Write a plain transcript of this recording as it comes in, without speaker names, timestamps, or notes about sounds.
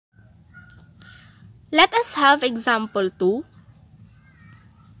Let us have example 2.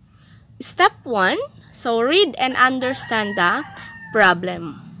 Step 1. So read and understand the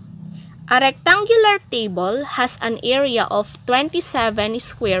problem. A rectangular table has an area of 27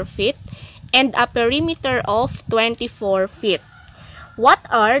 square feet and a perimeter of 24 feet. What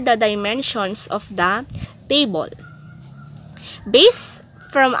are the dimensions of the table? Based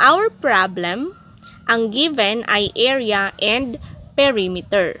from our problem, ang given ay area and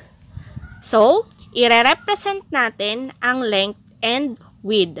perimeter. So, ire-represent natin ang length and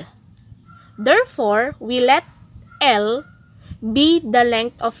width. Therefore, we let L be the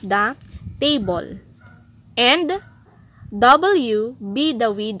length of the table and W be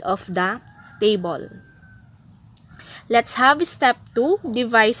the width of the table. Let's have step 2,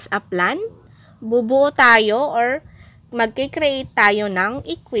 devise a plan. Bubuo tayo or magkikreate tayo ng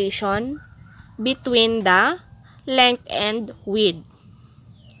equation between the length and width.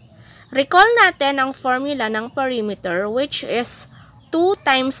 Recall natin ang formula ng perimeter, which is 2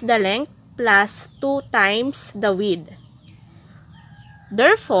 times the length plus 2 times the width.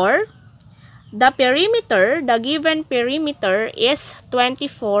 Therefore, the given perimeter is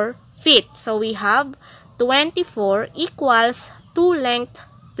 24 feet. So, we have 24 equals 2 length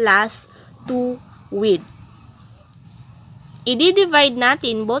plus 2 width. I-divide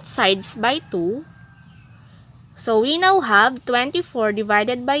natin both sides by 2. So, we now have 24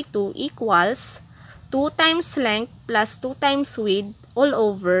 divided by 2 equals 2 times length plus 2 times width all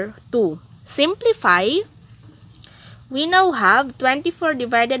over 2. Simplify. We now have 24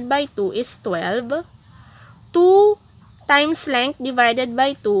 divided by 2 is 12. 2 times length divided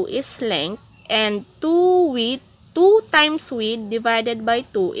by 2 is length. And 2 times width divided by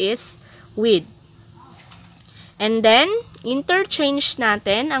 2 is width. And then, interchange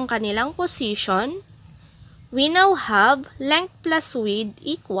natin ang kanilang position. We now have length plus width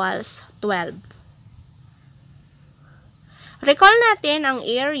equals 12. Recall natin ang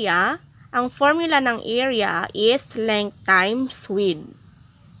area. Ang formula ng area is length times width.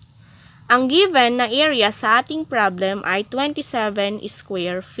 Ang given na area sa ating problem ay 27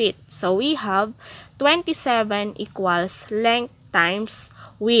 square feet. So, we have 27 equals length times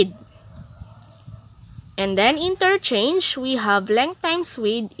width. And then, interchange, we have length times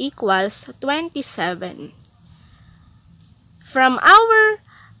width equals 27. From our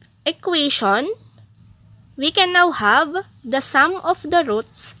equation, we can now have the sum of the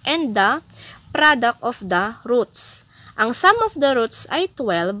roots and the product of the roots. Ang sum of the roots ay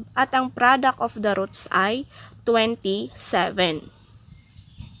 12 at ang product of the roots ay 27.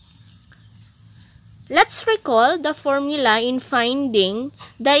 Let's recall the formula in finding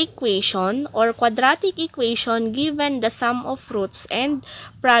the equation or quadratic equation given the sum of roots and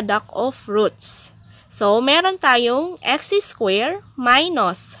product of roots. So, meron tayong x square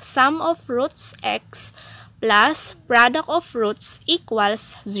minus sum of roots x plus product of roots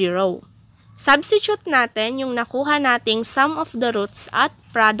equals 0. Substitute natin yung nakuha nating sum of the roots at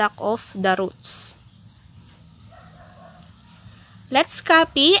product of the roots. Let's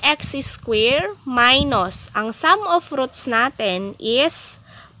copy x square minus ang sum of roots natin is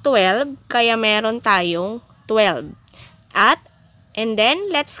 12, kaya meron tayong 12. And then,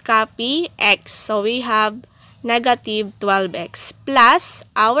 let's copy x. So, we have negative 12x plus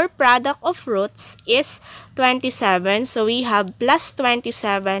our product of roots is 27. So, we have plus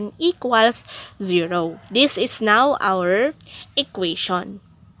 27 equals 0. This is now our equation.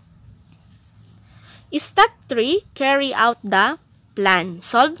 Step 3, carry out the plan.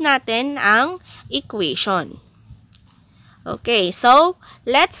 Solve natin ang equation. Okay, so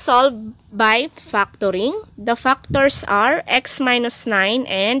let's solve by factoring. The factors are x minus 9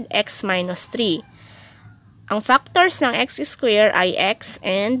 and x minus 3. Ang factors ng x square ay x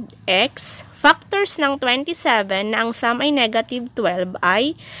and x. Factors ng 27 na ang sum ay negative 12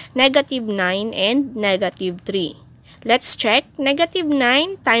 ay negative 9 and negative 3. Let's check. Negative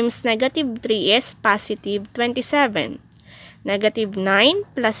 9 times negative 3 is positive 27. Negative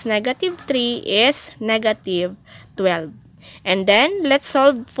 9 plus negative 3 is negative 12. And then, let's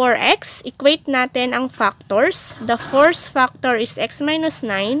solve for x. Equate natin ang factors. The first factor is x minus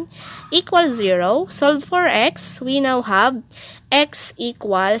 9 equals 0. Solve for x. We now have x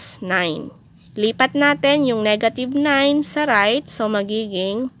equals 9. Lipat natin yung negative 9 sa right. So,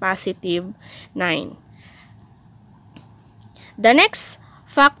 magiging positive 9. The next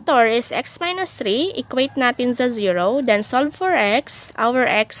factor is x minus 3. Equate natin sa 0. Then, solve for x. Our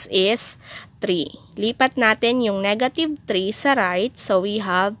x is 3. Lipat natin yung negative 3 sa right. So, we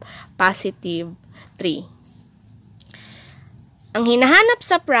have positive 3. Ang hinahanap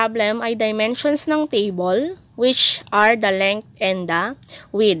sa problem ay dimensions ng table, which are the length and the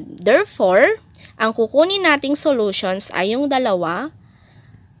width. Therefore, Ang kukunin nating solutions ay yung dalawa,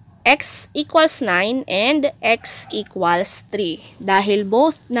 x equals 9 and x equals 3 dahil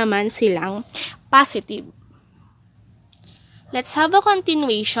both naman silang positive. Let's have a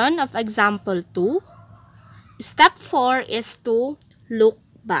continuation of example 2. Step 4 is to look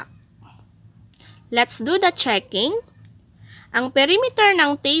back. Let's do the checking. Ang perimeter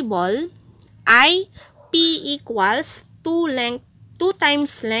ng table ay P equals 2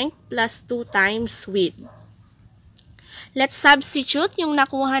 times length plus 2 times width. Let's substitute yung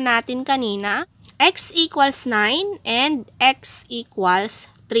nakuha natin kanina. X equals 9 and x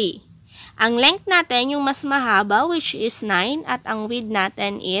equals 3. Ang length natin yung mas mahaba which is 9 at ang width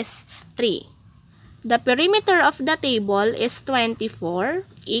natin is 3. The perimeter of the table is 24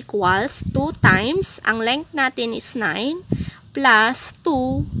 equals 2 times, ang length natin is 9, plus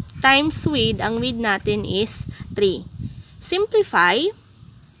 2 times width, ang width natin is 3. Simplify.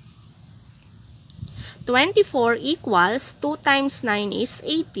 24 equals 2 times 9 is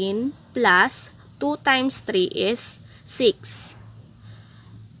 18 plus 2 times 3 is 6.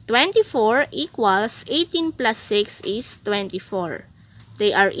 24 equals 18 plus 6 is 24.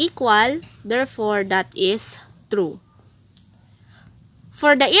 They are equal, therefore that is true.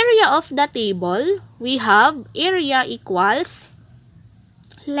 For the area of the table, we have area equals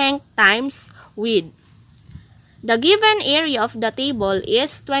length times width. The given area of the table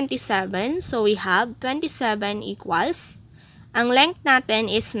is 27, so we have 27 equals. Ang length natin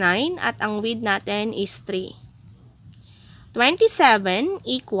is 9 at ang width natin is 3. 27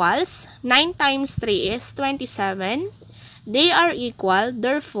 equals 9 times 3 is 27. They are equal,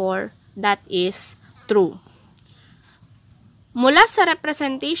 therefore that is true. Mula sa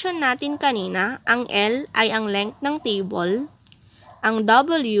representation natin kanina, ang L ay ang length ng table, ang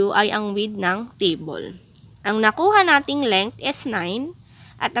W ay ang width ng table. Ang nakuha nating length is 9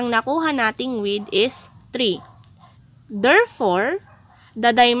 at ang nakuha nating width is 3. Therefore,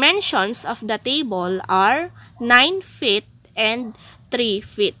 the dimensions of the table are 9 feet and 3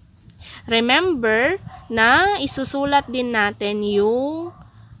 feet. Remember na isusulat din natin yung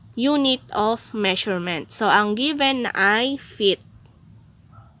unit of measurement. So, ang given ay feet.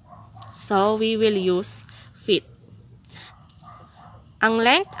 So, we will use feet. Ang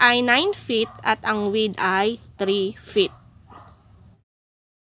length ay 9 feet at ang width ay 3 feet.